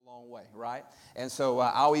long way, right? And so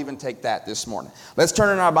I'll even take that this morning. Let's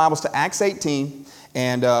turn in our Bibles to Acts 18,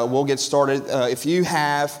 and we'll get started. If you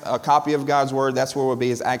have a copy of God's Word, that's where we'll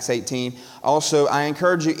be, is Acts 18. Also, I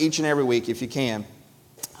encourage you each and every week, if you can,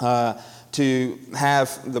 to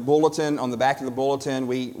have the bulletin. On the back of the bulletin,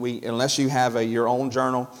 we unless you have your own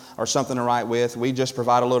journal or something to write with, we just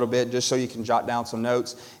provide a little bit just so you can jot down some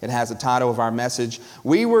notes. It has the title of our message.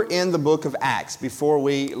 We were in the book of Acts before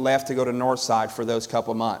we left to go to Northside for those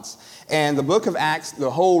couple of months. And the book of Acts, the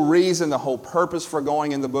whole reason, the whole purpose for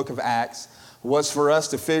going in the book of Acts was for us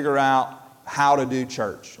to figure out how to do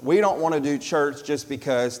church. We don't want to do church just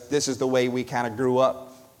because this is the way we kind of grew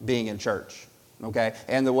up being in church. Okay,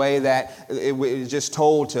 and the way that it was just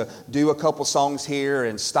told to do a couple songs here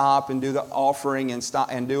and stop and do the offering and stop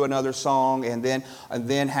and do another song and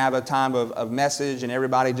then have a time of message and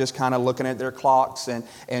everybody just kind of looking at their clocks and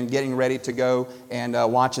getting ready to go and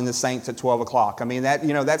watching the saints at 12 o'clock. I mean,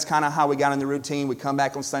 that's kind of how we got in the routine. We come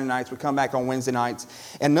back on Sunday nights, we come back on Wednesday nights,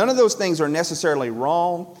 and none of those things are necessarily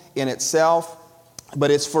wrong in itself, but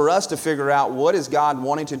it's for us to figure out what is God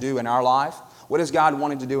wanting to do in our life. What is God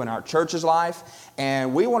wanting to do in our church's life?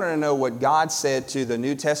 And we wanted to know what God said to the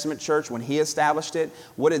New Testament church when He established it.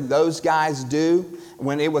 What did those guys do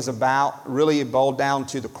when it was really boiled down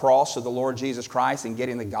to the cross of the Lord Jesus Christ and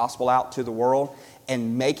getting the gospel out to the world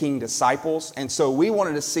and making disciples? And so we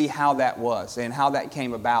wanted to see how that was and how that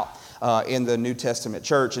came about in the New Testament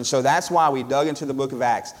church. And so that's why we dug into the book of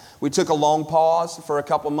Acts. We took a long pause for a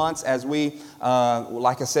couple months as we,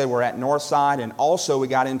 like I said, we're at Northside, and also we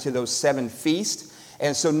got into those 7 feasts.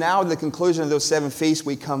 And so now at the conclusion of those 7 feasts,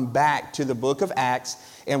 we come back to the book of Acts,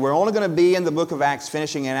 and we're only going to be in the book of Acts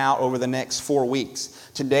finishing it out over the next 4 weeks.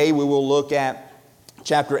 Today we will look at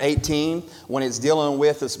chapter 18 when it's dealing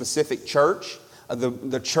with a specific church,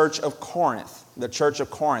 the church of Corinth. The church of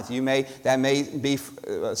Corinth. That may be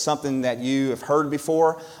something that you have heard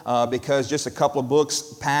before because just a couple of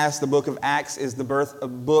books past the book of Acts is the birth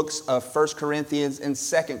of books of 1 Corinthians and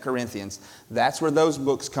 2 Corinthians. That's where those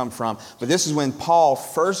books come from. But this is when Paul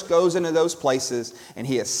first goes into those places and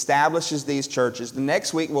he establishes these churches. The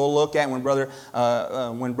next week we'll look at, when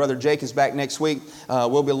Brother Jake is back next week,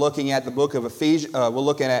 we'll be looking at the book of Ephesians. We'll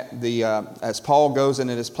look at as Paul goes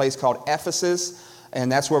into this place called Ephesus. And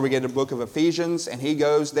that's where we get the book of Ephesians, and he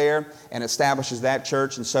goes there and establishes that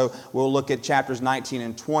church. And so we'll look at chapters 19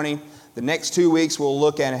 and 20. The next 2 weeks we'll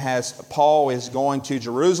look at as Paul is going to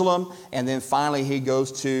Jerusalem, and then finally he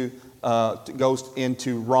goes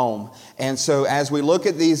into Rome. And so as we look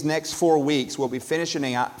at these next 4 weeks, we'll be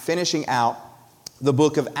finishing out the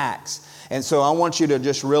book of Acts. And so I want you to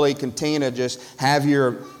just really continue to just have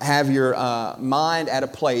your mind at a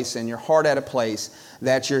place and your heart at a place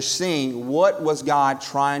that you're seeing what was God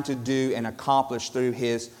trying to do and accomplish through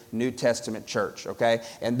His New Testament church, okay?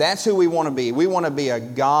 And that's who we want to be. We want to be a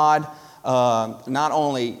God, not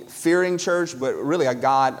only fearing church, but really a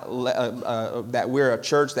God, that we're a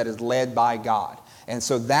church that is led by God. And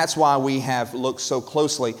so that's why we have looked so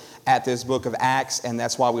closely at this book of Acts, and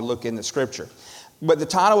that's why we look in the Scripture. But the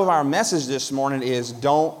title of our message this morning is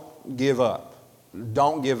Don't Give Up.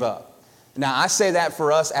 Don't give up. Now, I say that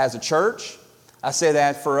for us as a church. I say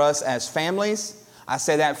that for us as families. I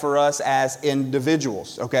say that for us as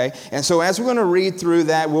individuals, okay? And so as we're going to read through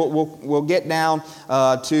that, we'll get down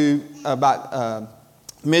to about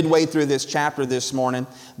midway through this chapter this morning,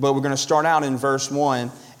 but we're going to start out in verse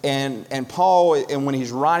 1. And Paul, and when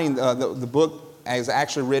he's writing the book, is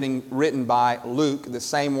actually written by Luke, the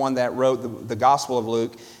same one that wrote the Gospel of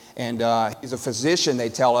Luke. And he's a physician, they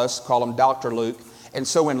tell us, call him Dr. Luke. And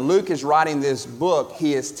so when Luke is writing this book,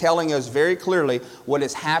 he is telling us very clearly what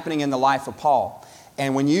is happening in the life of Paul.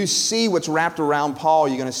 And when you see what's wrapped around Paul,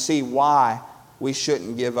 you're going to see why we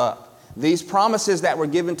shouldn't give up. These promises that were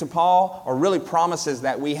given to Paul are really promises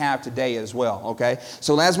that we have today as well, okay?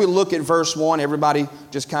 So as we look at verse 1, everybody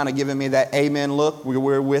just kind of giving me that amen look.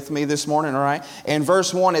 We're with me this morning, all right? And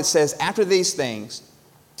verse 1, it says, after these things,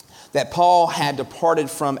 that Paul had departed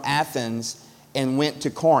from Athens and went to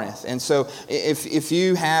Corinth. And so if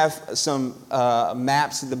you have some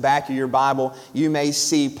maps at the back of your Bible, you may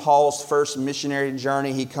see Paul's first missionary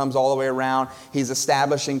journey. He comes all the way around. He's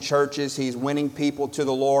establishing churches. He's winning people to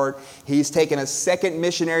the Lord. He's taken a second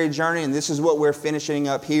missionary journey, and this is what we're finishing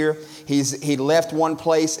up here. He left one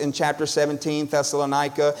place in chapter 17,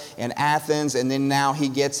 Thessalonica and Athens, and then now he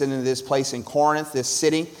gets into this place in Corinth, this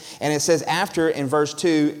city. And it says after, in verse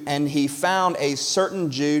 2, and he found a certain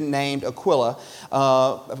Jew named Aquila,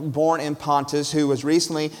 born in Pontus, who was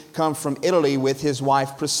recently come from Italy with his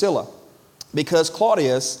wife Priscilla, because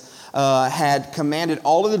Claudius had commanded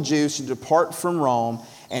all of the Jews to depart from Rome,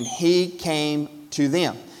 and he came to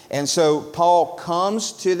them. And so Paul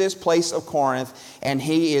comes to this place of Corinth, and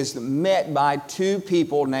he is met by two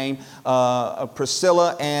people named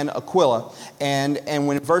Priscilla and Aquila. And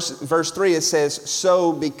when verse 3 it says,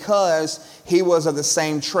 so because he was of the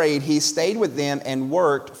same trade, he stayed with them and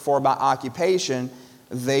worked, for by occupation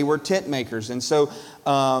they were tent makers. And so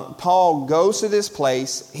Paul goes to this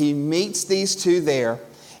place, he meets these two there,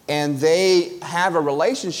 and they have a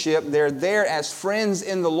relationship. They're there as friends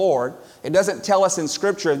in the Lord. It doesn't tell us in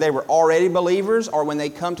Scripture if they were already believers or when they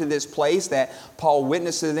come to this place that Paul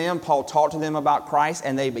witnessed to them, Paul taught to them about Christ,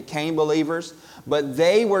 and they became believers. But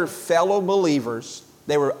they were fellow believers.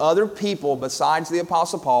 There were other people besides the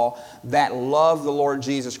Apostle Paul that loved the Lord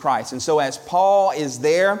Jesus Christ. And so as Paul is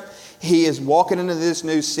there, he is walking into this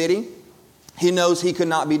new city. He knows he could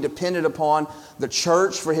not be dependent upon the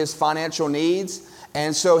church for his financial needs.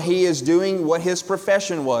 And so he is doing what his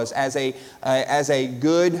profession was as a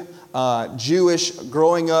good Jewish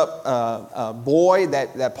growing up boy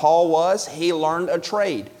that Paul was. He learned a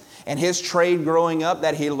trade. And his trade growing up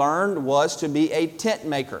that he learned was to be a tent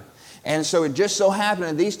maker. And so it just so happened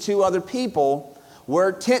that these two other people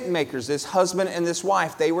were tent makers. This husband and this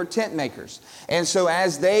wife, they were tent makers. And so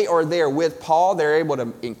as they are there with Paul, they're able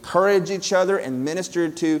to encourage each other and minister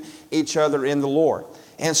to each other in the Lord.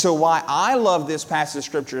 And so why I love this passage of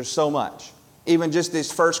Scripture so much, even just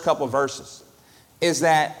these first couple of verses, is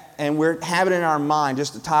that, and we're having in our mind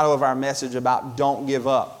just the title of our message about don't give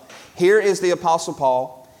up. Here is the Apostle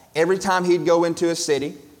Paul. Every time he'd go into a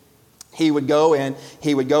city, he would go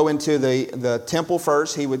into the temple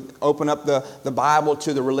first. He would open up the Bible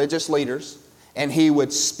to the religious leaders, and he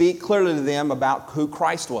would speak clearly to them about who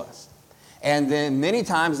Christ was. And then many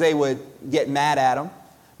times they would get mad at him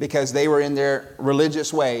because they were in their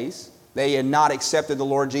religious ways. They had not accepted the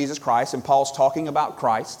Lord Jesus Christ, and Paul's talking about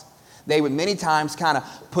Christ. They would many times kind of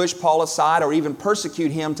push Paul aside or even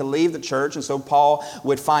persecute him to leave the church. And so Paul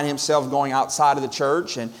would find himself going outside of the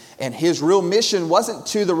church. And his real mission wasn't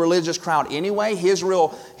to the religious crowd anyway. His real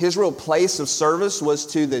place of service was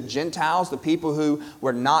to the Gentiles, the people who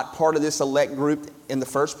were not part of this elect group in the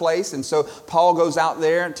first place. And so Paul goes out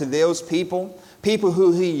there to those people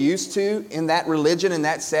who he used to, in that religion, in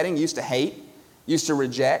that setting, used to hate, used to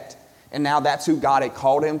reject. And now that's who God had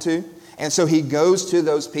called him to. And so he goes to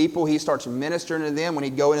those people. He starts ministering to them when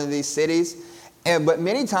he'd go into these cities. But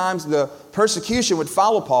many times the persecution would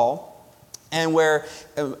follow Paul. And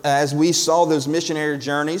as we saw those missionary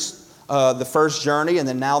journeys, the first journey and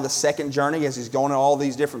then now the second journey as he's going to all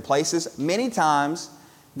these different places, many times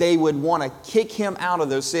they would want to kick him out of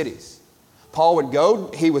those cities. Paul would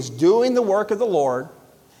go, he was doing the work of the Lord,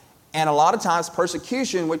 and a lot of times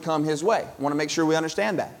persecution would come his way. I want to make sure we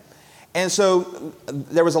understand that. And so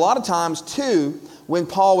there was a lot of times, too, when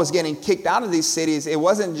Paul was getting kicked out of these cities, it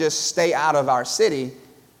wasn't just stay out of our city.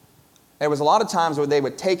 There was a lot of times where they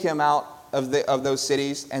would take him out of those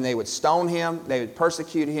cities and they would stone him, they would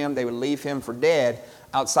persecute him, they would leave him for dead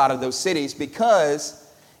outside of those cities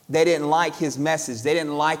because they didn't like his message. They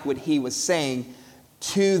didn't like what he was saying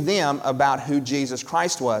to them about who Jesus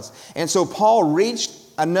Christ was. And so Paul reached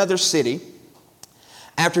another city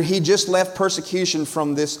after he just left persecution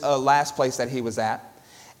from this last place that he was at.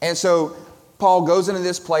 And so Paul goes into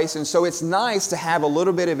this place, and so it's nice to have a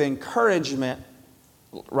little bit of encouragement,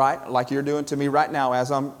 right? Like you're doing to me right now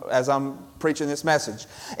as I'm preaching this message.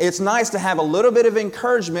 It's nice to have a little bit of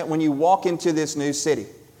encouragement when you walk into this new city.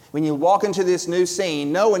 When you walk into this new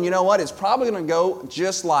scene, knowing, you know what, it's probably going to go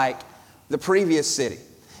just like the previous city.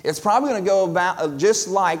 It's probably going to go about just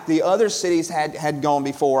like the other cities had gone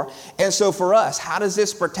before. And so for us, how does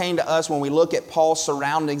this pertain to us when we look at Paul's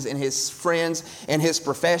surroundings and his friends and his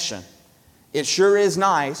profession? It sure is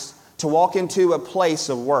nice to walk into a place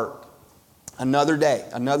of work. Another day,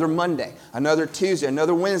 another Monday, another Tuesday,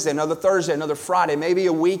 another Wednesday, another Thursday, another Friday, maybe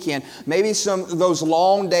a weekend, maybe some of those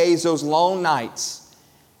long days, those long nights.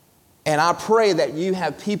 And I pray that you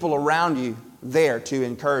have people around you there to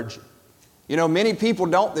encourage you. You know, many people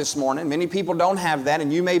don't this morning. Many people don't have that,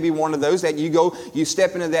 and you may be one of those that you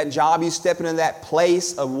step into that job, you step into that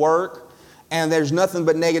place of work, and there's nothing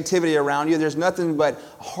but negativity around you. There's nothing but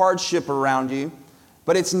hardship around you.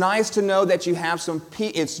 But it's nice to know that you have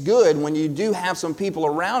it's good when you do have some people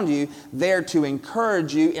around you there to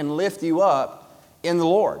encourage you and lift you up in the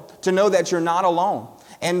Lord. To know that you're not alone.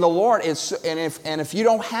 And the Lord is, and if you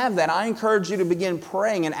don't have that, I encourage you to begin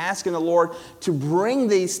praying and asking the Lord to bring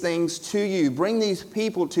these things to you, bring these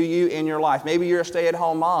people to you in your life. Maybe you're a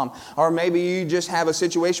stay-at-home mom, or maybe you just have a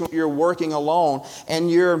situation where you're working alone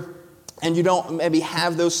and you don't maybe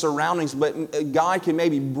have those surroundings, but God can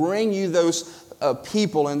maybe bring you those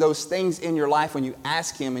people and those things in your life when you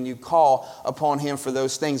ask Him and you call upon Him for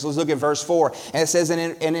those things. Let's look at verse 4. And it says,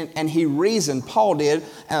 and he reasoned, Paul did.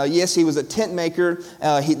 Yes, he was a tent maker.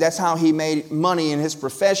 That's how he made money in his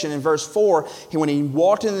profession. In verse 4, when he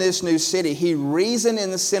walked into this new city, he reasoned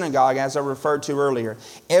in the synagogue, as I referred to earlier,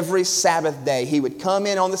 every Sabbath day. He would come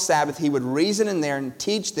in on the Sabbath. He would reason in there and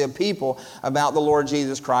teach the people about the Lord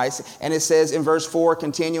Jesus Christ. And it says in verse 4,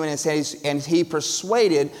 continuing, it says, and he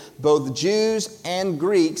persuaded both Jews and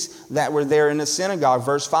Greeks that were there in the synagogue.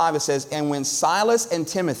 Verse 5, it says, and when Silas and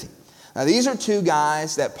Timothy. Now these are two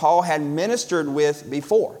guys that Paul had ministered with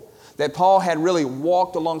before, that Paul had really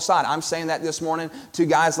walked alongside. I'm saying that this morning to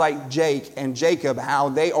guys like Jake and Jacob, how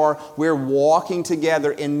we're walking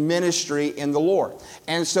together in ministry in the Lord.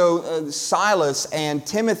 And so Silas and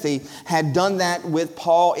Timothy had done that with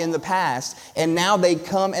Paul in the past, and now they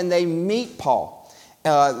come and they meet Paul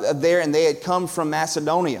there, and they had come from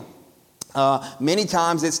Macedonia. Many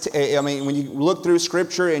times when you look through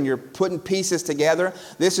Scripture and you're putting pieces together,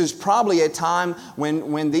 this is probably a time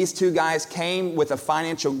when these two guys came with a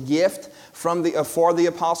financial gift for the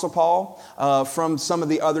Apostle Paul, from some of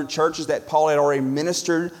the other churches that Paul had already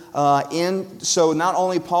ministered in. So not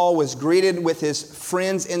only Paul was greeted with his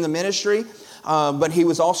friends in the ministry, but he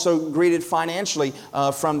was also greeted financially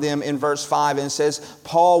from them in verse 5. And it says,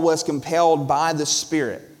 Paul was compelled by the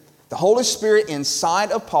Spirit. The Holy Spirit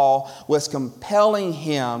inside of Paul was compelling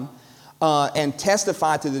him and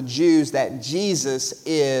testified to the Jews that Jesus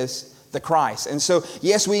is the Christ. And so,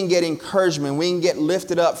 yes, we can get encouragement. We can get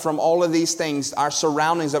lifted up from all of these things, our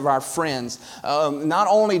surroundings of our friends. Not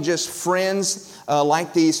only just friends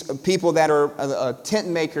like these people that are tent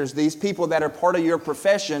makers, these people that are part of your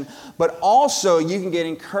profession, but also you can get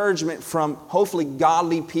encouragement from hopefully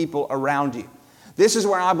godly people around you. This is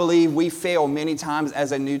where I believe we fail many times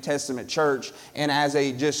as a New Testament church and as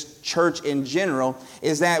a just church in general,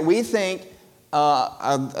 is that we think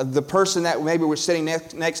the person that maybe we're sitting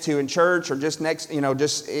next to in church, or just next,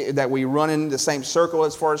 that we run in the same circle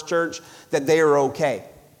as far as church, that they are okay,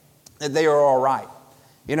 that they are all right.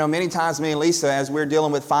 Many times me and Lisa, as we're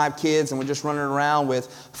dealing with 5 kids and we're just running around with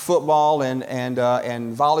football and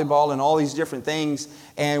volleyball and all these different things,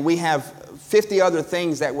 and we have 50 other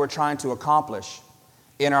things that we're trying to accomplish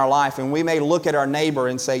in our life. And we may look at our neighbor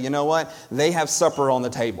and say, you know what? They have supper on the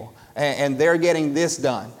table, and they're getting this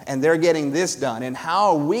done, and they're getting this done. And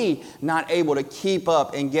how are we not able to keep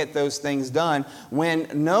up and get those things done when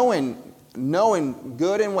knowing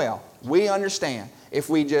good and well, we understand, if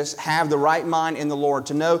we just have the right mind in the Lord,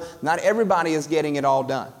 to know not everybody is getting it all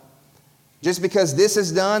done. Just because this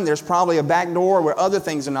is done, there's probably a back door where other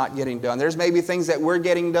things are not getting done. There's maybe things that we're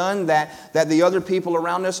getting done that the other people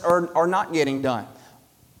around us are not getting done.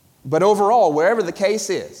 But overall, wherever the case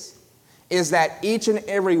is that each and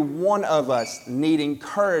every one of us need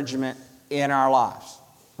encouragement in our lives,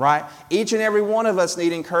 right? Each and every one of us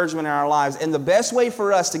need encouragement in our lives. And the best way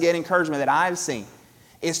for us to get encouragement that I've seen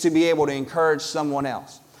is to be able to encourage someone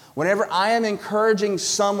else. Whenever I am encouraging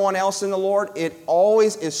someone else in the Lord, it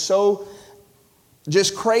always is so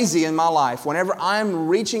just crazy in my life. Whenever I'm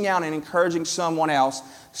reaching out and encouraging someone else,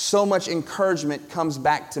 so much encouragement comes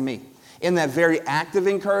back to me. In that very act of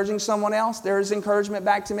encouraging someone else, there is encouragement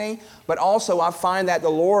back to me. But also I find that the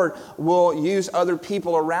Lord will use other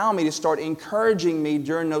people around me to start encouraging me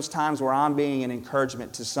during those times where I'm being an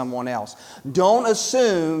encouragement to someone else. Don't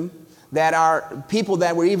assume that our people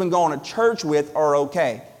that we're even going to church with are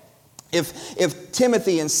okay. If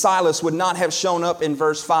Timothy and Silas would not have shown up in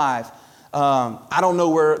verse 5, I don't know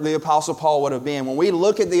where the Apostle Paul would have been. When we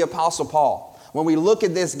look at the Apostle Paul, when we look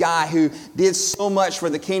at this guy who did so much for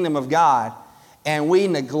the kingdom of God, and we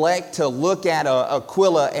neglect to look at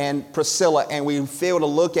Aquila and Priscilla, and we fail to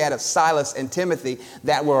look at Silas and Timothy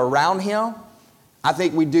that were around him, I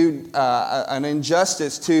think we do an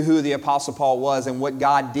injustice to who the Apostle Paul was and what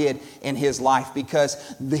God did in his life, because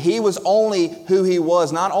he was only who he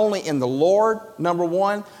was, not only in the Lord, number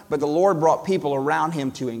one, but the Lord brought people around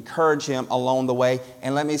him to encourage him along the way.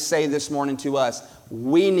 And let me say this morning to us,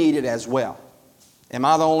 we need it as well. Am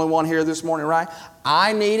I the only one here this morning, right?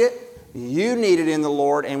 I need it. You need it in the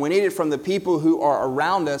Lord, and we need it from the people who are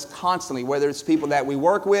around us constantly, whether it's people that we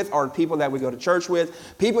work with or people that we go to church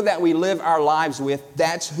with, people that we live our lives with.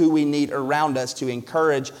 That's who we need around us to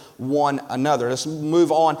encourage one another. Let's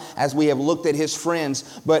move on as we have looked at his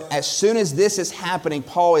friends. But as soon as this is happening,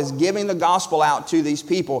 Paul is giving the gospel out to these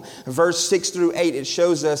people. Verse 6 through 8, it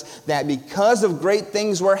shows us that because of great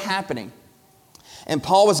things were happening, and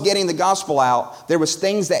Paul was getting the gospel out, there was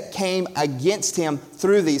things that came against him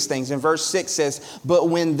through these things. And verse 6 says, but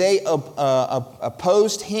when they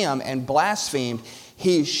opposed him and blasphemed,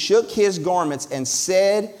 he shook his garments and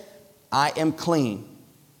said, I am clean.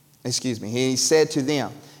 He said to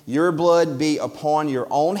them, your blood be upon your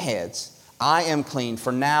own heads. I am clean.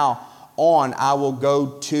 For now on I will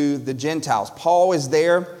go to the Gentiles. Paul is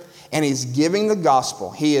there and he's giving the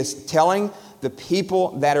gospel. He is telling the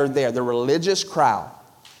people that are there, the religious crowd,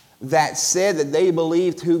 that said that they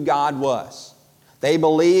believed who God was. They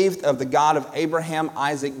believed of the God of Abraham,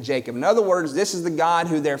 Isaac, Jacob. In other words, this is the God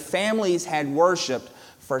who their families had worshiped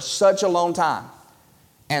for such a long time.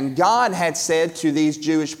 And God had said to these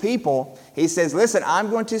Jewish people, he says, listen, I'm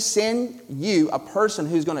going to send you a person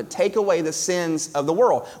who's going to take away the sins of the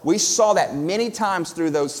world. We saw that many times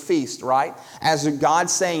through those feasts, right? As God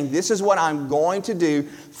saying, this is what I'm going to do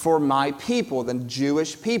for my people, the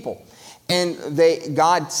Jewish people. And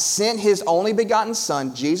God sent his only begotten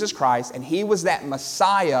Son, Jesus Christ, and he was that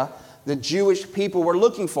Messiah the Jewish people were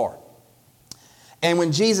looking for. And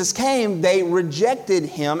when Jesus came, they rejected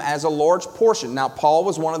him as a large portion. Now, Paul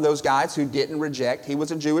was one of those guys who didn't reject. He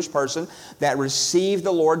was a Jewish person that received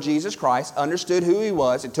the Lord Jesus Christ, understood who he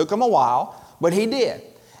was. It took him a while, but he did.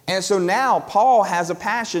 And so now Paul has a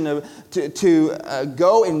passion to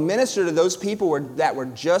go and minister to those people that were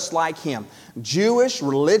just like him. Jewish,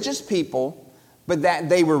 religious people, but that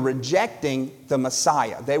they were rejecting the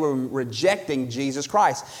Messiah. They were rejecting Jesus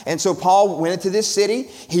Christ. And so Paul went into this city.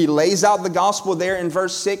 He lays out the gospel there in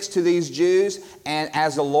verse 6 to these Jews. And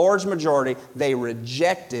as a large majority, they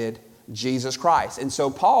rejected Jesus Christ. And so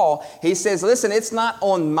Paul, he says, listen, it's not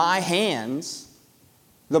on my hands,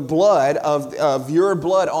 the blood of your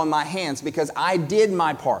blood on my hands, because I did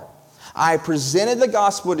my part. I presented the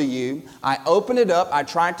gospel to you. I opened it up. I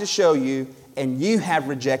tried to show you. And you have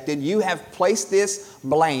rejected, you have placed this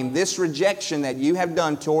blame, this rejection that you have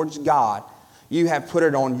done towards God, you have put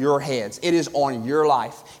it on your heads. It is on your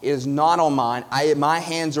life. It is not on mine. My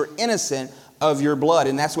hands are innocent of your blood.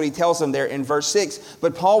 And that's what he tells them there in verse 6.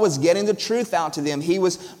 But Paul was getting the truth out to them. He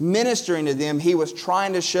was ministering to them. He was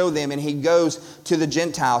trying to show them. And he goes to the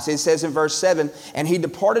Gentiles. It says in verse 7, and he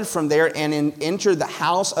departed from there and entered the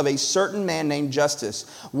house of a certain man named Justus,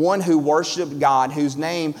 one who worshiped God, whose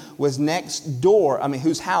name was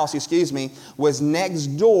whose house was next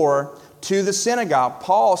door to the synagogue.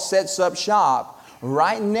 Paul sets up shop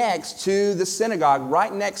right next to the synagogue,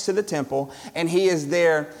 right next to the temple, and he is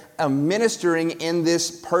there ministering in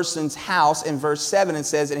this person's house. In verse 7 it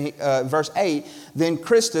says, verse 8, then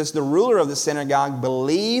Christus, the ruler of the synagogue,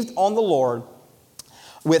 believed on the Lord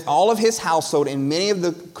with all of his household, and many of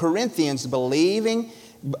the Corinthians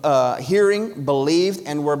hearing, believed,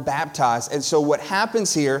 and were baptized. And so what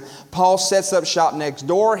happens here, Paul sets up shop next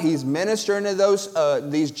door. He's ministering to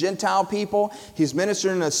these Gentile people. He's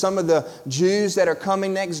ministering to some of the Jews that are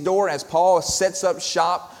coming next door as Paul sets up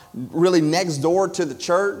shop really next door to the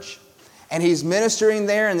church. And he's ministering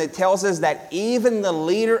there, and it tells us that even the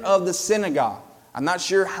leader of the synagogue, I'm not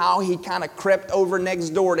sure how he kind of crept over next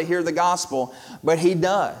door to hear the gospel, but he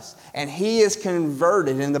does. And he is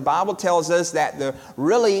converted. And the Bible tells us that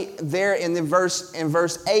there in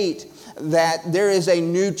verse 8, that there is a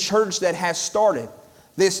new church that has started.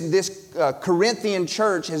 This Corinthian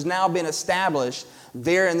church has now been established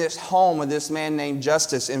there in this home of this man named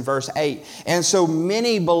Justus in verse 8. And so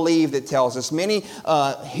many believed, it tells us. Many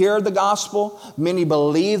hear the gospel. Many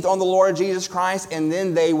believed on the Lord Jesus Christ. And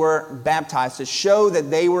then they were baptized to show that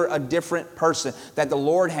they were a different person, that the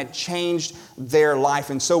Lord had changed their life.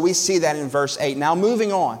 And so we see that in verse 8. Now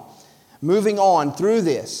moving on through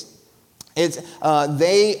this.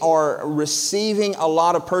 They are receiving a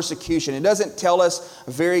lot of persecution. It doesn't tell us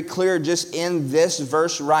very clear just in this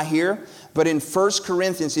verse right here. But in 1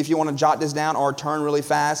 Corinthians, if you want to jot this down or turn really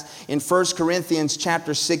fast, in 1 Corinthians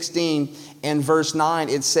chapter 16 and verse 9,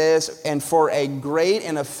 it says, and for a great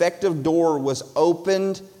and effective door was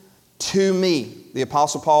opened to me. The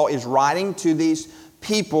Apostle Paul is writing to these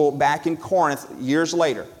people back in Corinth years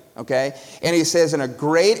later. Okay? And he says, and a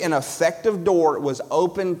great and effective door was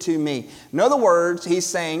opened to me. In other words, he's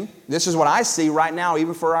saying, this is what I see right now,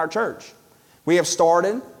 even for our church. We have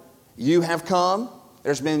started. You have come.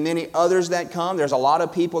 There's been many others that come. There's a lot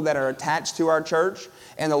of people that are attached to our church.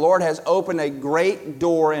 And the Lord has opened a great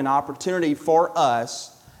door and opportunity for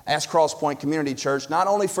us as Cross Point Community Church, not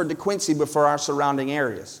only for DeQuincy, but for our surrounding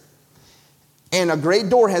areas. And a great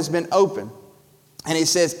door has been opened. And he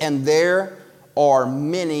says, and there are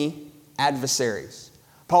many adversaries.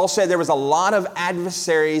 Paul said there was a lot of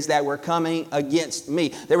adversaries that were coming against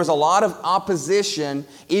me. There was a lot of opposition,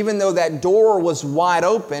 even though that door was wide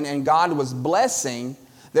open and God was blessing.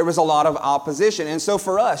 There was a lot of opposition. And so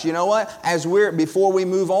for us, you know what? Before we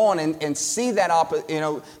move on and see that,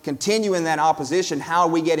 continue in that opposition, how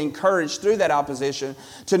we get encouraged through that opposition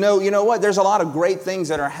to know, you know what? There's a lot of great things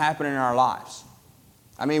that are happening in our lives.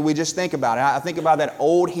 I mean, we just think about it. I think about that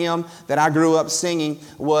old hymn that I grew up singing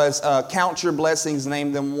was, count your blessings,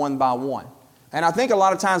 name them one by one. And I think a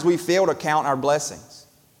lot of times we fail to count our blessings,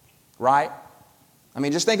 right? I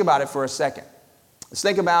mean, just think about it for a second. Let's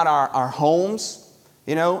think about our homes.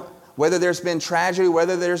 You know, whether there's been tragedy,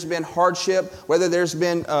 whether there's been hardship, whether there's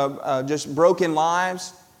been just broken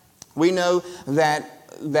lives, we know that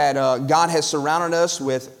God has surrounded us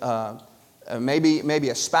with maybe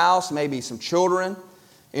a spouse, maybe some children,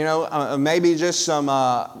 maybe just some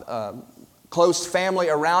close family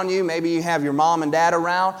around you. Maybe you have your mom and dad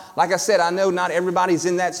around. Like I said, I know not everybody's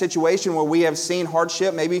in that situation where we have seen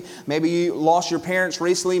hardship. Maybe you lost your parents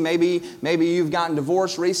recently. Maybe you've gotten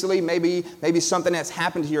divorced recently. Maybe something that's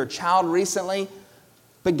happened to your child recently.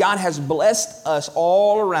 But God has blessed us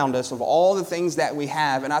all around us of all the things that we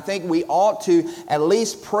have. And I think we ought to at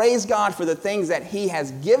least praise God for the things that He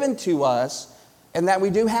has given to us and that we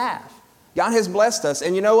do have. God has blessed us.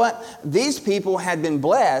 And you know what? These people had been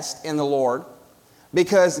blessed in the Lord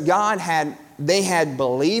because they had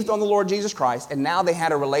believed on the Lord Jesus Christ, and now they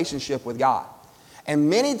had a relationship with God. And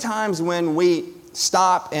many times when we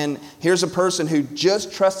stop, and here's a person who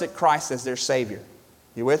just trusted Christ as their Savior.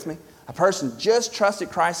 You with me? A person just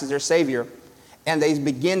trusted Christ as their Savior, and they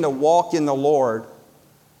begin to walk in the Lord,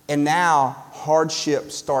 and now hardship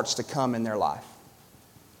starts to come in their life.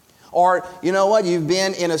 Or, you know what, you've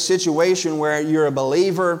been in a situation where you're a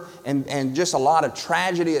believer and just a lot of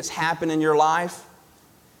tragedy has happened in your life.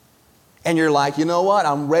 And you're like, you know what,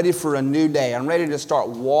 I'm ready for a new day. I'm ready to start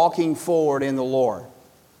walking forward in the Lord.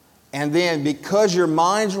 And then because your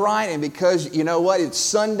mind's right and because, you know what, it's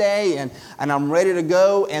Sunday and I'm ready to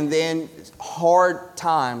go, and then hard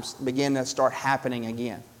times begin to start happening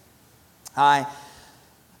again.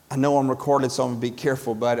 I know I'm recorded, so I'm going to be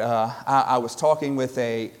careful, but I was talking with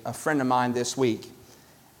a friend of mine this week,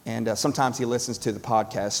 and sometimes he listens to the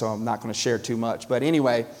podcast, so I'm not going to share too much. But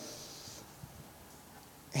anyway,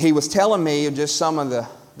 he was telling me just some of the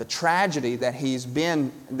tragedy that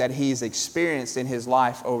he's experienced in his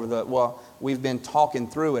life we've been talking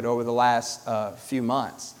through it over the last few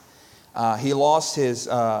months. He lost his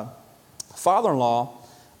father-in-law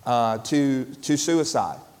to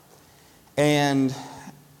suicide.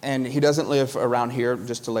 And he doesn't live around here,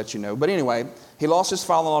 just to let you know. But anyway, he lost his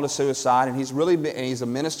father-in-law to suicide, and he's a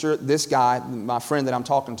minister. This guy, my friend that I'm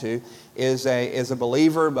talking to, is a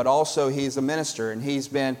believer, but also he's a minister, and he's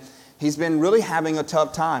been really having a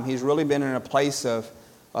tough time. He's really been in a place of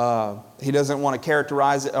he doesn't want to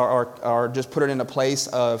characterize it or just put it in a place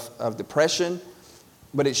of depression,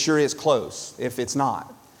 but it sure is close if it's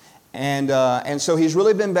not. And so he's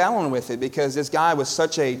really been battling with it because this guy was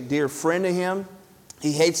such a dear friend to him.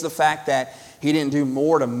 He hates the fact that he didn't do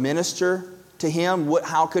more to minister to him.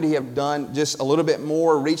 How could he have done just a little bit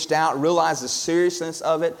more, reached out, realized the seriousness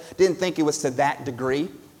of it, didn't think it was to that degree.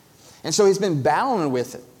 And so he's been battling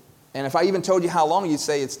with it. And if I even told you how long, you'd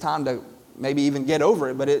say it's time to maybe even get over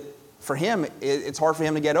it. But for him, it's hard for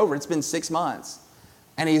him to get over it. It's been 6 months.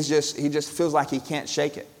 And he just feels like he can't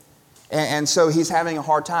shake it. And so he's having a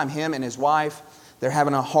hard time, him and his wife. They're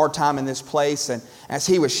having a hard time in this place. And as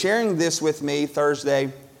he was sharing this with me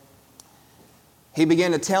Thursday, he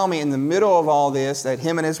began to tell me in the middle of all this that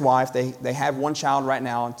him and his wife, they have one child right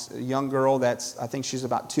now. It's a young girl I think she's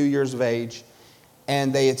about 2 years of age.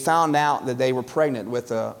 And they had found out that they were pregnant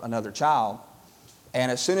with another child.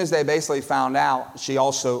 And as soon as they basically found out, she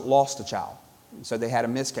also lost a child. So they had a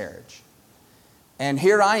miscarriage. And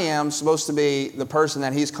here I am, supposed to be the person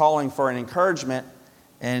that he's calling for an encouragement.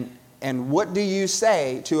 And what do you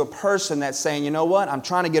say to a person that's saying, you know what, I'm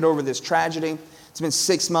trying to get over this tragedy. It's been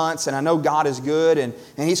 6 months, and I know God is good, and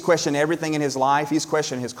he's questioned everything in his life. He's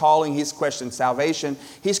questioned his calling. He's questioned salvation.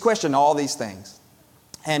 He's questioned all these things.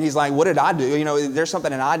 And he's like, what did I do? You know, there's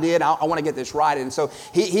something that I did. I want to get this right. And so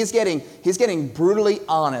he's getting brutally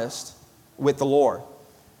honest with the Lord.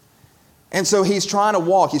 And so he's trying to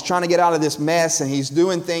walk. He's trying to get out of this mess, and he's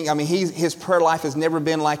doing things. I mean, his prayer life has never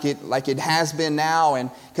been like it has been now, and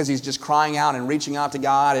because he's just crying out and reaching out to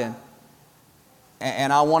God.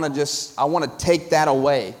 And I want to take that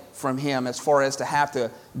away from him as far as to have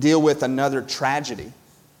to deal with another tragedy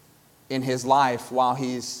in his life while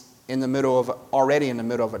he's already in the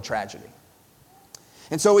middle of a tragedy.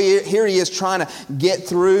 And so here he is trying to get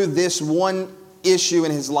through this one issue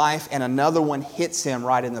in his life, and another one hits him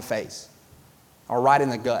right in the face or right in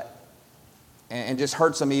the gut and just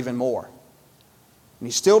hurts him even more. And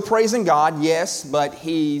he's still praising God, yes, but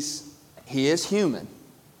he is human,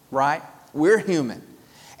 right? We're human.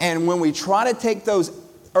 And when we try to take those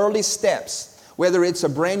early steps, whether it's a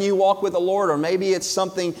brand new walk with the Lord or maybe it's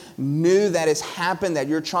something new that has happened that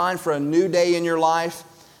you're trying for a new day in your life,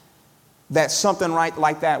 that something right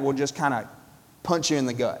like that will just kind of punch you in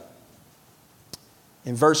the gut.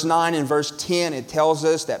 In verse 9 and verse 10, it tells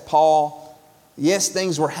us that Paul, yes,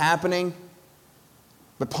 things were happening,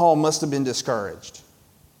 but Paul must have been discouraged.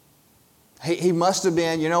 He must have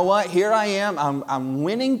been, you know what, here I am, I'm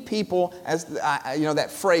winning people, as that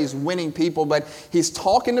phrase, winning people, but he's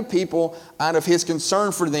talking to people out of his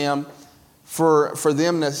concern for them, for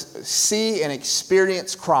them to see and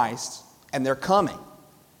experience Christ, and they're coming.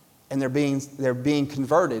 And they're being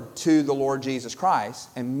converted to the Lord Jesus Christ.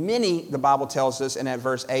 And many, the Bible tells us in that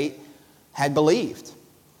verse 8, had believed.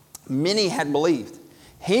 Many had believed.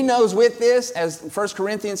 He knows with this, as 1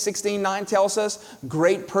 Corinthians 16:9 tells us,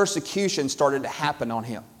 great persecution started to happen on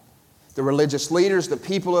him. The religious leaders, the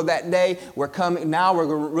people of that day, were coming. Now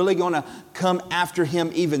we're really going to come after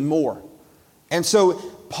him even more. And so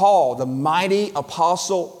Paul, the mighty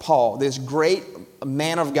apostle Paul, this great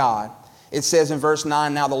man of God, it says in verse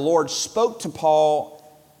 9, now the Lord spoke to Paul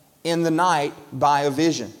in the night by a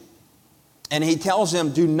vision. And he tells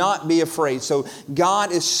him, do not be afraid. So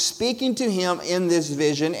God is speaking to him in this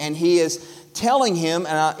vision, and he is telling him,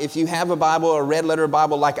 and if you have a Bible, a red letter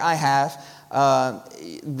Bible like I have,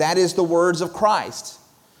 that is the words of Christ.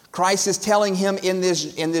 Christ is telling him in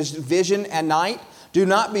this vision at night, do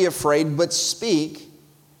not be afraid, but speak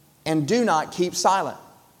and do not keep silent.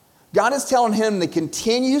 God is telling him to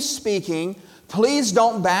continue speaking. Please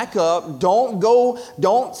don't back up.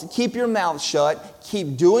 Don't keep your mouth shut.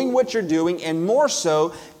 Keep doing what you're doing, and more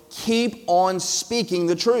so, keep on speaking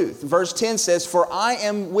the truth. Verse 10 says, for I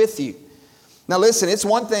am with you. Now listen, it's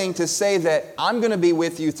one thing to say that I'm going to be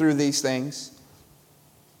with you through these things.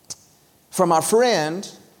 For my friend,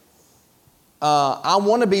 I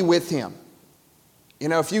want to be with him. You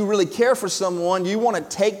know, if you really care for someone, you want to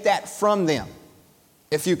take that from them.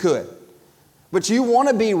 If you could. But you want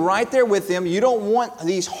to be right there with them. You don't want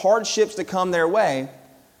these hardships to come their way.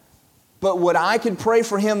 But what I could pray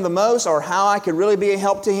for him the most, or how I could really be a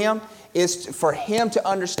help to him, is for him to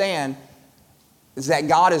understand is that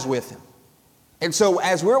God is with him. And so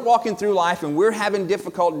as we're walking through life and we're having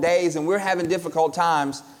difficult days and we're having difficult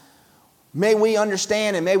times, may we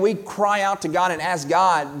understand and may we cry out to God and ask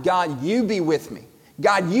God, God, you be with me.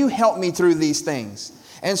 God, you help me through these things.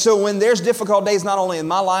 And so when there's difficult days, not only in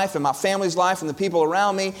my life and my family's life and the people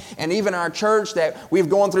around me and even our church, that we've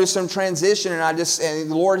gone through some transition, and the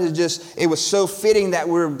Lord has just, it was so fitting that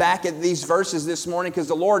we're back at these verses this morning, because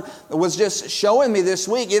the Lord was just showing me this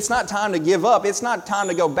week, it's not time to give up. It's not time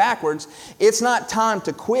to go backwards. It's not time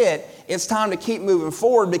to quit. It's time to keep moving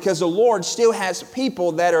forward, because the Lord still has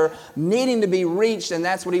people that are needing to be reached. And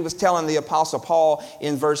that's what he was telling the Apostle Paul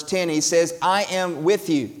in verse 10. He says, I am with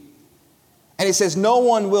you. And he says, no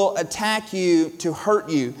one will attack you to hurt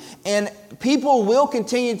you. And people will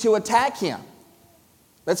continue to attack him.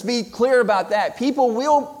 Let's be clear about that. People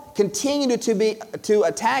will continue to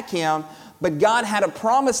attack him, but God had a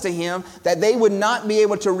promise to him that they would not be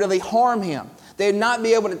able to really harm him. They'd not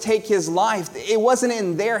be able to take his life. It wasn't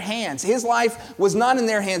in their hands. His life was not in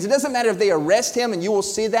their hands. It doesn't matter if they arrest him, and you will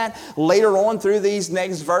see that later on through these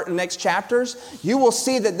next chapters. You will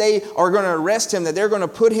see that they are going to arrest him, that they're going to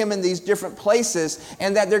put him in these different places,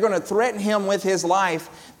 and that they're going to threaten him with his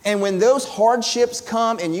life. And when those hardships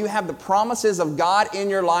come and you have the promises of God in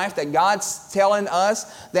your life, that God's telling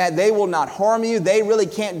us that they will not harm you, they really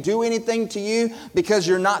can't do anything to you because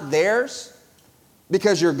you're not theirs,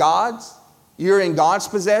 because you're God's, you're in God's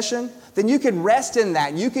possession, then you can rest in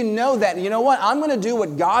that. You can know that, you know what, I'm going to do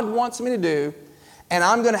what God wants me to do, and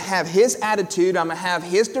I'm going to have His attitude, I'm going to have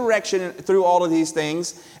His direction through all of these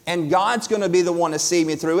things, and God's going to be the one to see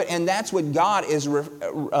me through it. And that's what God is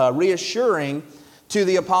reassuring to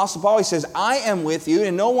the Apostle Paul. He says, I am with you,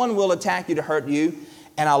 and no one will attack you to hurt you.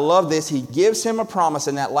 And I love this. He gives him a promise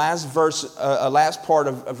in that last verse, last part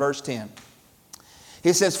of verse 10.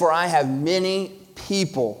 He says, for I have many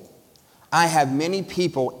people. I have many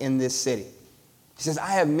people in this city. He says,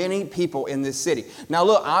 I have many people in this city. Now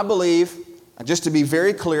look, I believe, just to be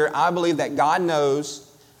very clear, I believe that God knows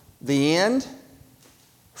the end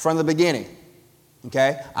from the beginning.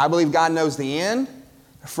 Okay? I believe God knows the end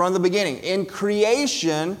from the beginning. In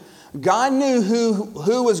creation, God knew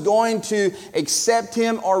who was going to accept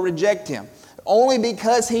Him or reject Him, only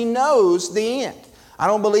because He knows the end. I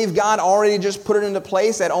don't believe God already just put it into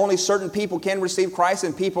place that only certain people can receive Christ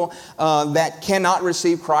and people that cannot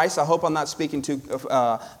receive Christ. I hope I'm not speaking too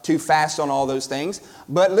fast on all those things.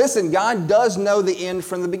 But listen, God does know the end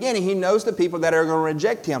from the beginning. He knows the people that are going to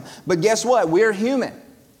reject Him. But guess what? We're human.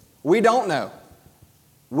 We don't know.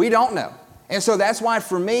 We don't know. And so that's why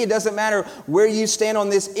for me, it doesn't matter where you stand on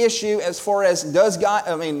this issue as far as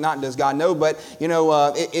not does God know, but,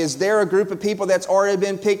 is there a group of people that's already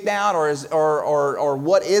been picked out or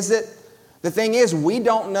what is it? The thing is, we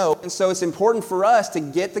don't know. And so it's important for us to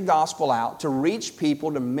get the gospel out, to reach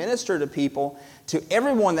people, to minister to people, to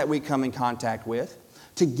everyone that we come in contact with,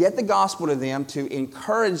 to get the gospel to them, to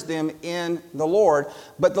encourage them in the Lord.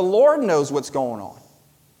 But the Lord knows what's going on.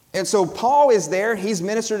 And so Paul is there. He's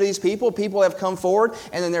ministered to these people. People have come forward.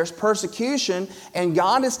 And then there's persecution. And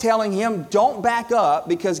God is telling him, don't back up,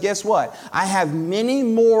 because guess what? I have many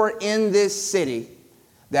more in this city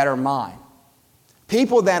that are mine.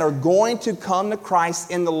 People that are going to come to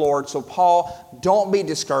Christ in the Lord. So Paul, don't be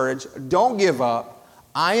discouraged. Don't give up.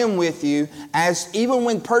 I am with you. As even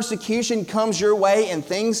when persecution comes your way and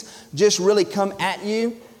things just really come at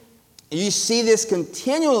you, you see this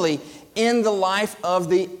continually in the life of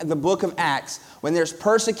the book of Acts. When there's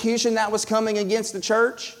persecution that was coming against the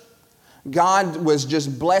church, God was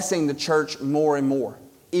just blessing the church more and more,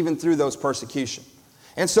 even through those persecution.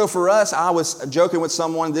 And so for us, I was joking with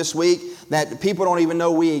someone this week that people don't even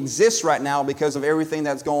know we exist right now because of everything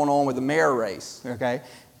that's going on with the mayor race, okay?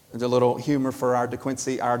 There's a little humor for our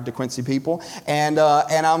DeQuincy people. And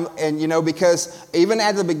because even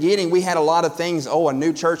at the beginning, we had a lot of things, a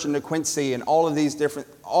new church in DeQuincy and all of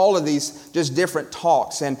these just different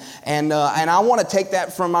talks. And I want to take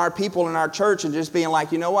that from our people in our church and just being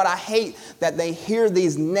like, you know what? I hate that they hear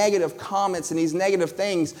these negative comments and these negative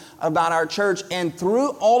things about our church. And through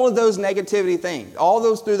all of those negativity things,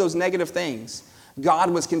 through those negative things, God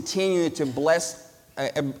was continuing to bless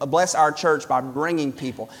our church by bringing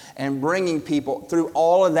people through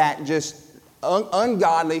all of that just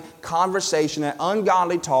ungodly conversation and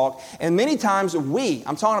ungodly talk. And many times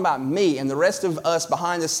I'm talking about me and the rest of us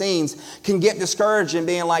behind the scenes, can get discouraged and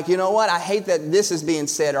being like, you know what, I hate that this is being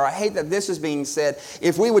said, or I hate that this is being said.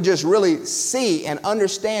 If we would just really see and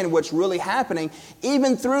understand what's really happening,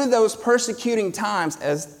 even through those persecuting times,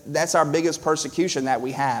 as that's our biggest persecution that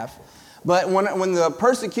we have. But when the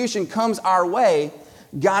persecution comes our way,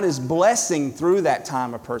 God is blessing through that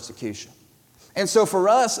time of persecution. And so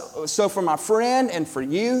for my friend and for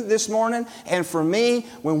you this morning and for me,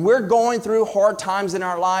 when we're going through hard times in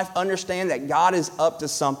our life, understand that God is up to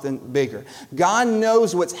something bigger. God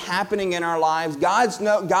knows what's happening in our lives.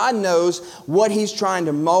 God knows what He's trying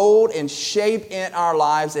to mold and shape in our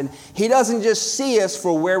lives. And He doesn't just see us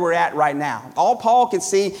for where we're at right now. All Paul could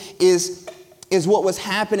see is what was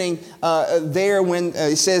happening there when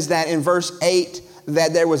he says that in verse 8,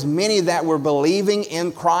 that there was many that were believing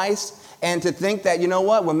in Christ. And to think that, you know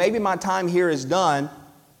what, well, maybe my time here is done.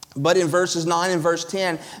 But in verses 9 and verse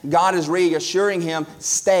 10, God is reassuring him,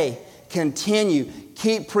 stay, continue,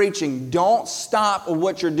 keep preaching. Don't stop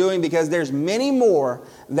what you're doing, because there's many more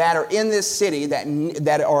that are in this city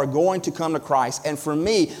that are going to come to Christ. And for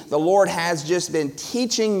me, the Lord has just been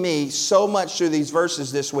teaching me so much through these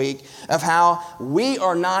verses this week of how we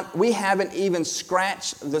haven't even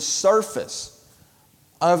scratched the surface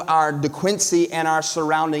of our DeQuincy and our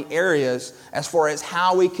surrounding areas as far as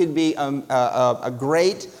how we could be a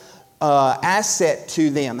great asset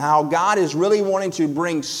to them. How God is really wanting to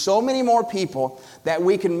bring so many more people that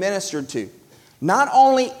we can minister to. Not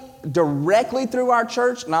only directly through our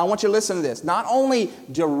church, now I want you to listen to this, not only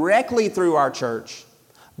directly through our church,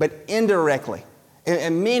 but indirectly.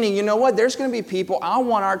 And meaning, you know what, there's going to be people, I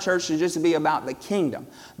want our church to just be about the kingdom,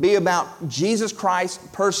 be about Jesus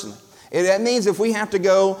Christ personally. That means if we have to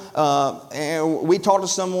go and we talk to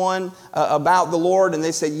someone about the Lord and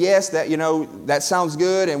they say, yes, that sounds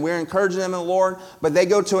good and we're encouraging them in the Lord, but they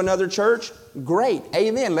go to another church, great,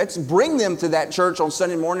 amen. Let's bring them to that church on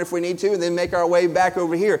Sunday morning if we need to, and then make our way back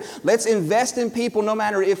over here. Let's invest in people no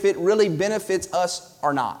matter if it really benefits us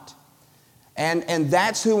or not. And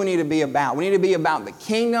that's who we need to be about. We need to be about the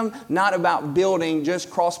kingdom, not about building just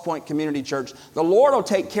Crosspoint Community Church. The Lord will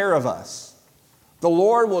take care of us. The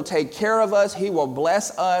Lord will take care of us. He will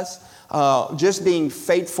bless us just being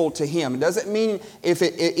faithful to Him. It doesn't mean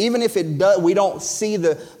even if we don't see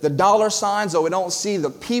the dollar signs, or we don't see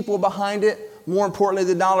the people behind it, more importantly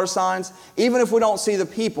the dollar signs, even if we don't see the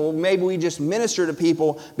people, maybe we just minister to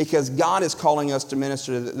people because God is calling us to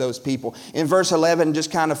minister to those people. In verse 11,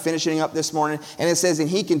 just kind of finishing up this morning, and it says, and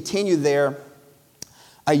he continued there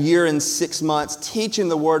 1 year and 6 months, teaching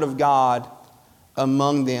the word of God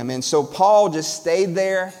among them. And so Paul just stayed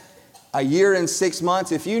there a year and 6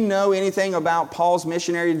 months. If you know anything about Paul's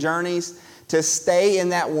missionary journeys, to stay in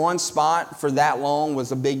that one spot for that long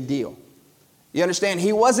was a big deal. You understand?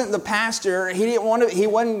 He wasn't the pastor. He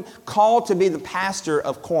wasn't called to be the pastor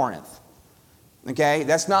of Corinth. Okay?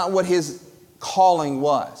 That's not what his calling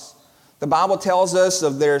was. The Bible tells us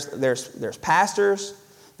of there's pastors,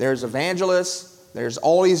 there's evangelists, there's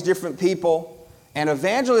all these different people. An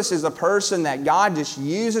evangelist is a person that God just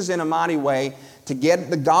uses in a mighty way to get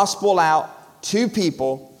the gospel out to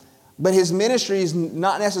people, but his ministry is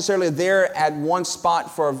not necessarily there at one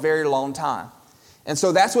spot for a very long time. And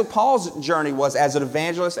so that's what Paul's journey was as an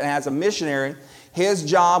evangelist and as a missionary. His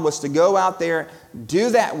job was to go out there, do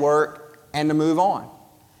that work, and to move on.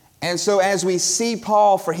 And so as we see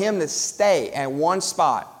Paul, for him to stay at one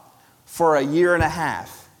spot for a year and a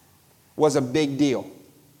half was a big deal,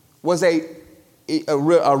 was a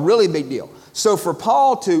really big deal. So for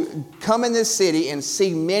Paul to come in this city and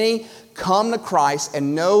see many come to Christ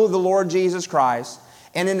and know the Lord Jesus Christ,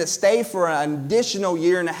 and then to stay for an additional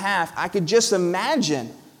year and a half, I could just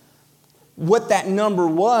imagine what that number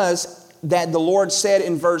was that the Lord said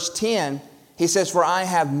in verse 10. He says, "For I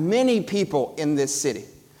have many people in this city."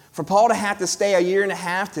 For Paul to have to stay a year and a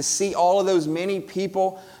half to see all of those many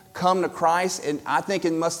people come to Christ, and I think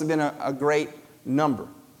it must have been a great number.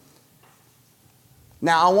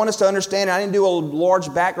 Now, I want us to understand, I didn't do a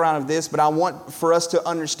large background of this, but I want for us to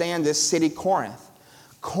understand this city, Corinth.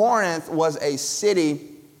 Corinth was a city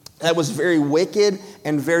that was very wicked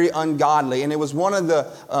and very ungodly, and it was one of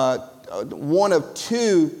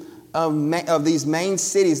two of these main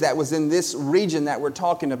cities that was in this region that we're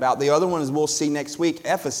talking about. The other one is we'll see next week,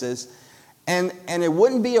 Ephesus. And it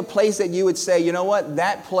wouldn't be a place that you would say, you know what,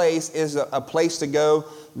 that place is a place to go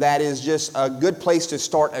that is just a good place to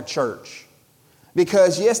start a church.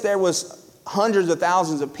 Because yes, there was hundreds of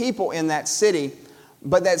thousands of people in that city,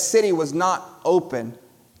 but that city was not open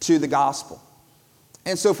to the gospel.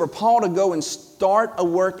 And so for Paul to go and start a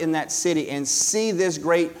work in that city and see this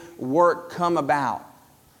great work come about,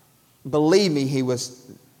 believe me, he was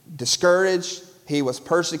discouraged, he was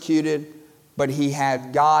persecuted, but he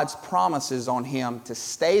had God's promises on him to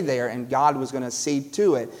stay there, and God was going to see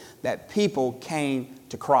to it that people came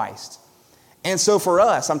to Christ. And so for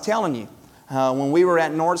us, I'm telling you, when we were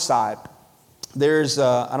at Northside, there's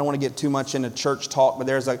I don't want to get too much into church talk, but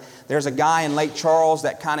there's a guy in Lake Charles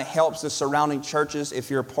that kind of helps the surrounding churches if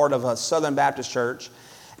you're part of a Southern Baptist church,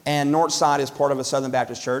 and Northside is part of a Southern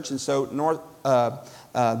Baptist church, and so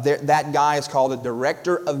that guy is called the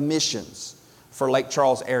Director of Missions for Lake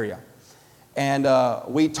Charles area. And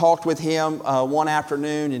we talked with him one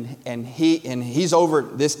afternoon, and he's over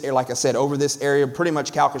this, like I said, over this area, pretty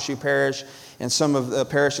much Calcasieu Parish and some of the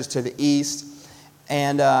parishes to the east.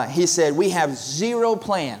 And he said, we have zero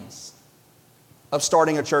plans of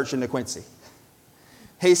starting a church in DeQuincy.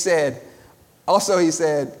 He said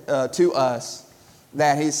to us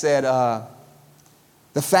that he said,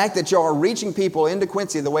 the fact that y'all are reaching people in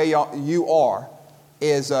DeQuincy the way you are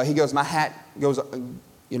is, he goes, my hat goes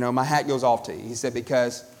off to you. He said,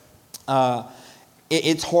 because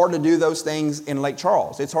it's hard to do those things in Lake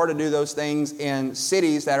Charles. It's hard to do those things in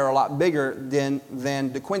cities that are a lot bigger than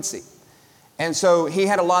DeQuincy. And so he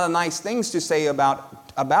had a lot of nice things to say about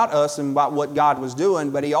us and about what God was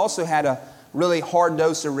doing, but he also had a really hard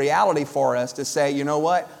dose of reality for us to say, you know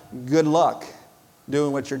what? Good luck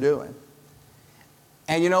doing what you're doing.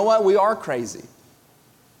 And you know what? We are crazy.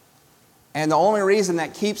 And the only reason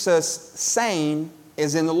that keeps us sane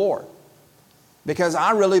is in the Lord. Because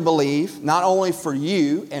I really believe, not only for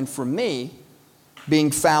you and for me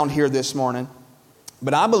being found here this morning,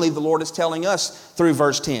 but I believe the Lord is telling us through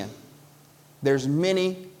verse 10, there's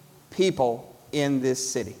many people in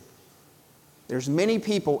this city. There's many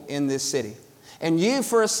people in this city. And you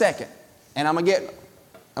for a second, and I'm going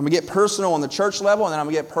to get personal on the church level, and then I'm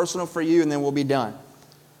going to get personal for you, and then we'll be done.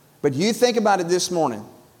 But you think about it this morning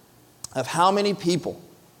of how many people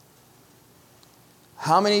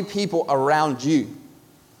around you.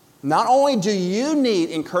 Not only do you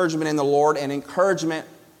need encouragement in the Lord and encouragement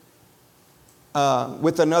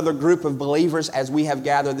with another group of believers as we have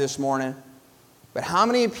gathered this morning, but how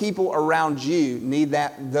many people around you need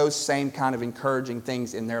those same kind of encouraging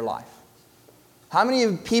things in their life? How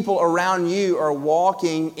many people around you are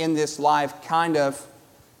walking in this life kind of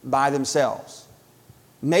by themselves?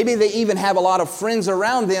 Maybe they even have a lot of friends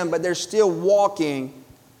around them, but they're still walking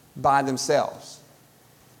by themselves.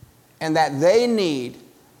 And that they need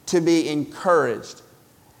to be encouraged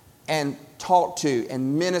and talked to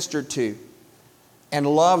and ministered to and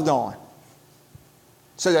loved on,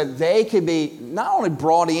 so that they could be not only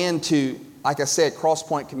brought into like I said, Cross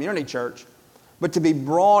Point Community Church, but to be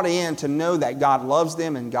brought in to know that God loves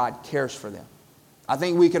them and God cares for them. I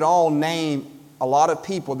think we could all name a lot of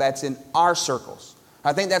people that's in our circles.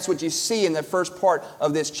 I think that's what you see in the first part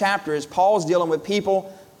of this chapter is Paul's dealing with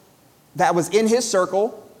people that was in his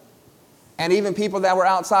circle and even people that were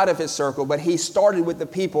outside of his circle. But he started with the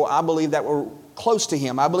people, I believe, that were close to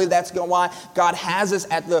him. I believe that's why God has us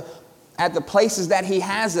at the places that He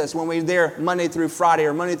has us when we're there Monday through Friday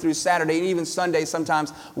or Monday through Saturday and even Sunday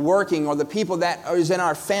sometimes working, or the people that is in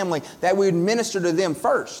our family, that we would minister to them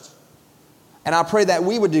first. And I pray that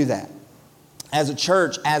we would do that as a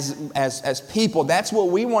church, as people. That's what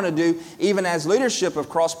we want to do, even as leadership of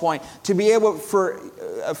Cross Point, to be able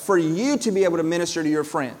for you to be able to minister to your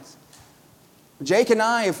friends. Jake and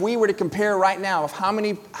I, if we were to compare right now of how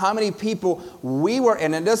many people we were,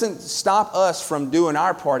 and it doesn't stop us from doing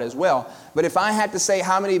our part as well, but if I had to say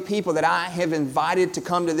how many people that I have invited to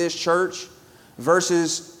come to this church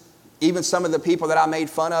versus even some of the people that I made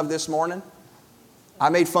fun of this morning. I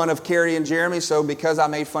made fun of Carrie and Jeremy, so because I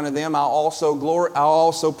made fun of them, I'll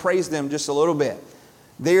also praise them just a little bit.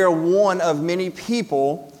 They are one of many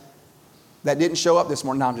people that didn't show up this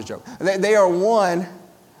morning. No, I'm just joking. They are one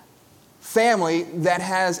family that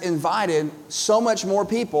has invited so much more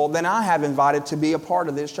people than I have invited to be a part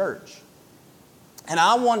of this church. And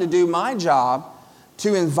I want to do my job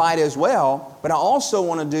to invite as well, but I also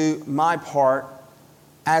want to do my part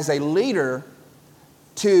as a leader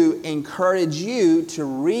to encourage you to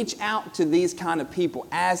reach out to these kind of people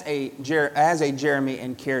as a Jeremy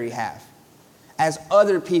and Carrie have, as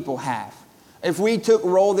other people have. If we took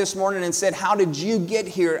roll this morning and said, how did you get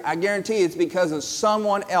here? I guarantee it's because of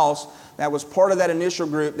someone else that was part of that initial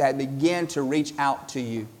group that began to reach out to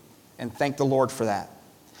you. And thank the Lord for that.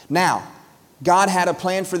 Now, God had a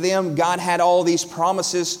plan for them. God had all these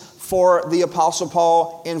promises for the Apostle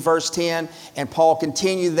Paul in verse 10. And Paul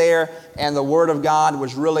continued there, and the Word of God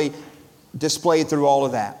was really displayed through all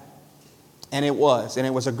of that. And it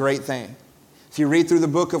was a great thing. If you read through the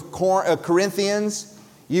book of Corinthians,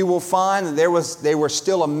 you will find that they were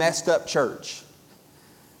still a messed up church.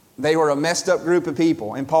 They were a messed up group of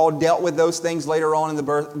people. And Paul dealt with those things later on in the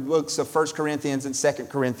books of 1 Corinthians and 2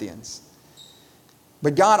 Corinthians.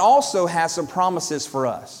 But God also has some promises for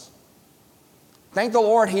us. Thank the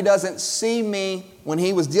Lord He doesn't see me when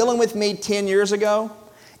He was dealing with me 10 years ago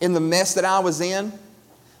in the mess that I was in,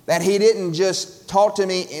 that He didn't just talk to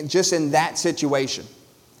me just in that situation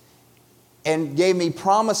and gave me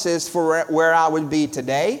promises for where I would be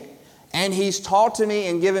today. And He's talked to me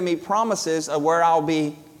and given me promises of where I'll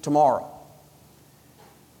be tomorrow.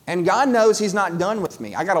 And God knows He's not done with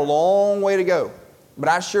me. I got a long way to go. But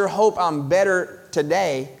I sure hope I'm better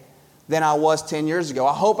today than I was 10 years ago.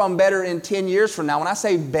 I hope I'm better in 10 years from now. When I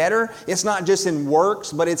say better, it's not just in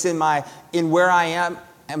works, but it's in where I am,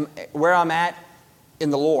 where I'm at in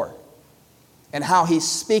the Lord. And how He's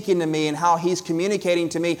speaking to me and how He's communicating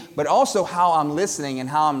to me, but also how I'm listening and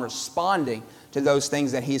how I'm responding to those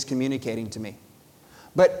things that He's communicating to me.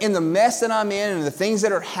 But in the mess that I'm in and the things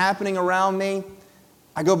that are happening around me,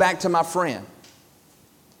 I go back to my friend.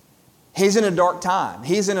 He's in a dark time.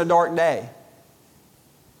 He's in a dark day.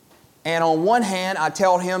 And on one hand, I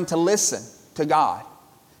tell him to listen to God.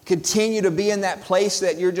 Continue to be in that place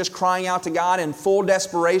that you're just crying out to God in full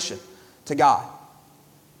desperation to God.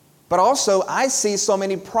 But also, I see so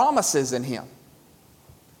many promises in him.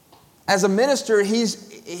 As a minister,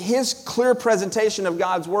 his clear presentation of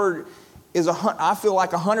God's Word is, I feel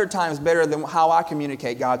like 100 times better than how I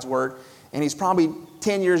communicate God's Word. And he's probably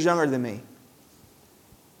 10 years younger than me.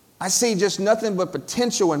 I see just nothing but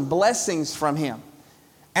potential and blessings from him.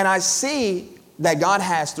 And I see that God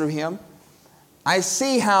has through him. I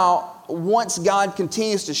see how once God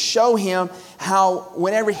continues to show him how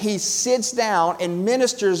whenever he sits down and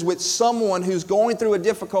ministers with someone who's going through a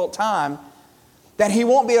difficult time, that he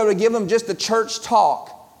won't be able to give them just the church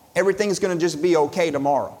talk. Everything's going to just be okay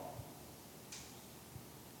tomorrow.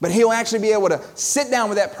 But he'll actually be able to sit down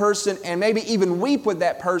with that person and maybe even weep with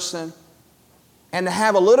that person and to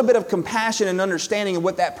have a little bit of compassion and understanding of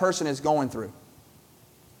what that person is going through.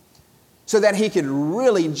 So that he could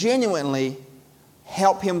really genuinely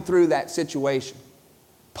help him through that situation.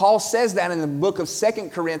 Paul says that in the book of 2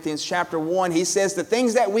 Corinthians chapter 1. He says the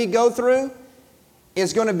things that we go through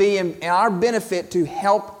is going to be in our benefit to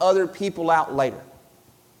help other people out later.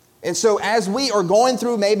 And so as we are going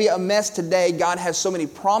through maybe a mess today, God has so many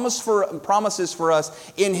promises for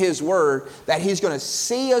us in His Word that He's going to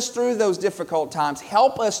see us through those difficult times,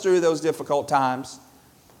 help us through those difficult times,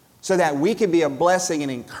 so that we can be a blessing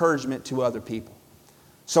and encouragement to other people.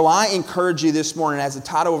 So I encourage you this morning, as the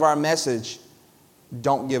title of our message,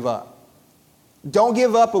 don't give up. Don't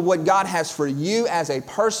give up on what God has for you as a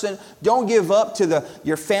person. Don't give up to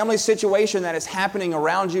your family situation that is happening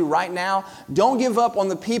around you right now. Don't give up on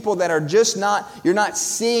the people that are just you're not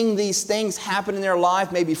seeing these things happen in their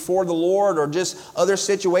life, maybe for the Lord or just other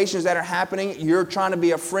situations that are happening. You're trying to be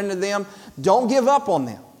a friend to them. Don't give up on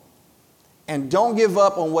them. And don't give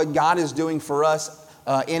up on what God is doing for us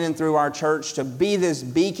in and through our church to be this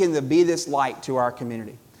beacon, to be this light to our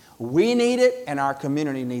community. We need it and our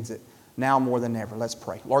community needs it now more than ever. Let's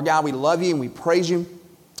pray. Lord God, we love you and we praise you.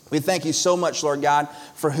 We thank you so much, Lord God,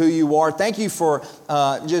 for who you are. Thank you for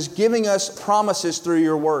just giving us promises through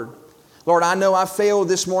your word. Lord, I know I failed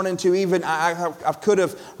this morning to even, I could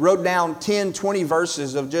have wrote down 10, 20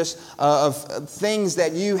 verses of just of things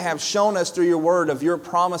that you have shown us through your word, of your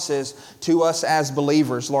promises to us as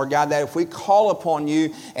believers, Lord God, that if we call upon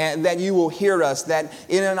you, and that you will hear us, that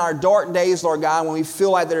in our dark days, Lord God, when we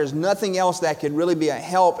feel like there is nothing else that could really be a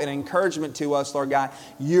help and encouragement to us, Lord God,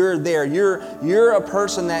 you're there. You're a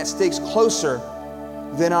person that sticks closer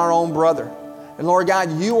than our own brother. And Lord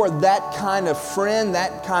God, you are that kind of friend,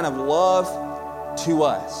 that kind of love to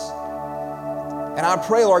us. And I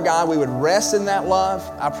pray, Lord God, we would rest in that love.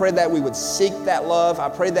 I pray that we would seek that love. I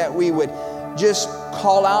pray that we would just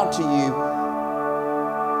call out to you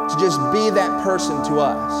to just be that person to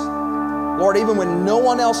us. Lord, even when no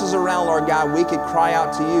one else is around, Lord God, we could cry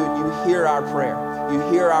out to you and you hear our prayer. You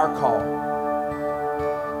hear our call.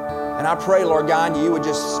 And I pray, Lord God, you would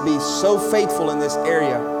just be so faithful in this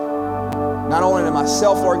area. Not only to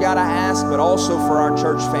myself, Lord God, I ask, but also for our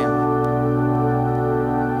church family.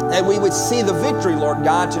 That we would see the victory, Lord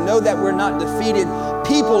God, to know that we're not defeated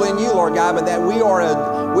people in you, Lord God, but that we are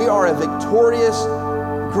a victorious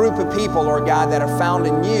group of people, Lord God, that are found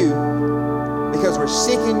in you because we're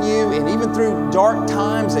seeking you, and even through dark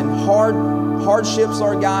times and hardships,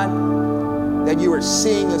 Lord God, that you are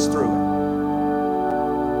seeing us through it.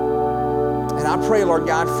 And I pray, Lord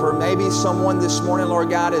God, for maybe someone this morning, Lord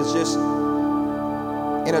God, is just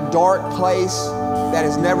in a dark place that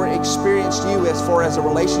has never experienced you as far as a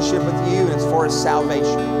relationship with you and as far as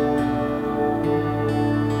salvation.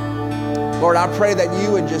 Lord, I pray that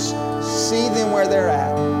you would just see them where they're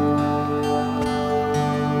at.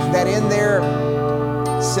 That in their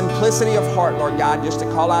simplicity of heart, Lord God, just to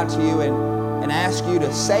call out to you and ask you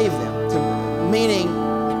to save them. Meaning,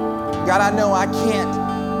 God, I know I can't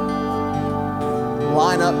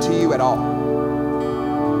line up to you at all.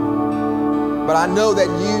 But I know that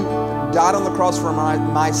you died on the cross for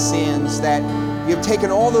my sins, that you've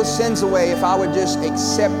taken all those sins away if I would just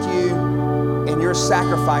accept you and your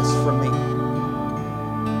sacrifice for me.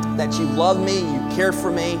 That you love me, you care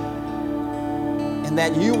for me, and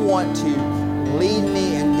that you want to lead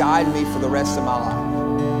me and guide me for the rest of my life.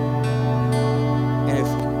 And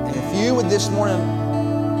if you would this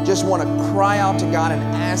morning just want to cry out to God and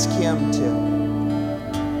ask Him to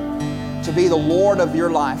be the Lord of your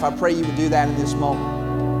life, I pray you would do that in this moment.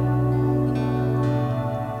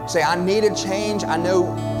 Say, I need a change. I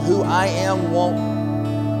know who I am won't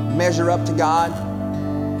measure up to God.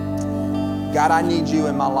 God, I need you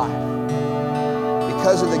in my life.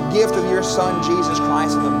 Because of the gift of your Son, Jesus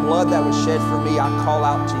Christ, and the blood that was shed for me, I call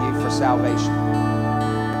out to you for salvation.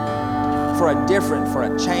 For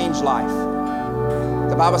a changed life.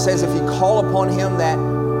 The Bible says if you call upon Him that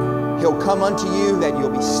He'll come unto you, that you'll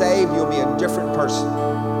be saved, you'll be a different person.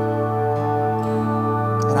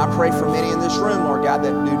 And I pray for many in this room, Lord God, that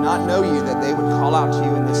do not know you, that they would call out to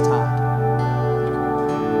you in this time.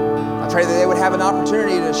 I pray that they would have an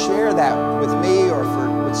opportunity to share that with me or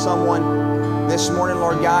with someone this morning,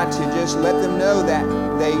 Lord God, to just let them know that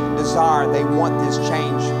they desire, they want this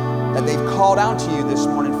change, that they've called out to you this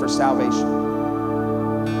morning for salvation.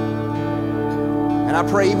 And I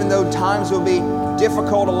pray even though times will be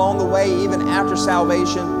difficult along the way, even after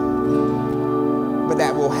salvation, but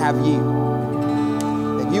that we'll have you.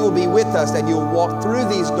 That you will be with us, that you'll walk through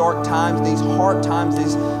these dark times, these hard times,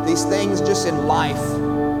 these things just in life,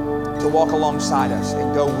 to walk alongside us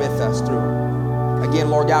and go with us through it. Again,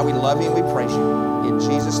 Lord God, we love you and we praise you. In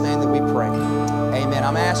Jesus' name that we pray. Amen.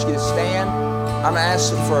 I'm going to ask you to stand. I'm going to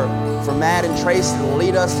ask for Matt and Trace to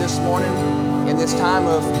lead us this morning in this time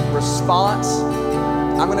of response.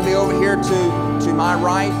 I'm going to be over here to my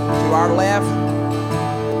right, to our left.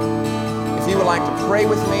 If you would like to pray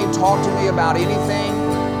with me, talk to me about anything,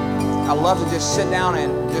 I'd love to just sit down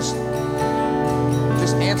and just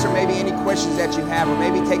answer maybe any questions that you have, or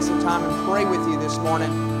maybe take some time and pray with you this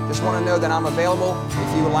morning. Just want to know that I'm available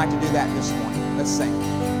if you would like to do that this morning. Let's sing.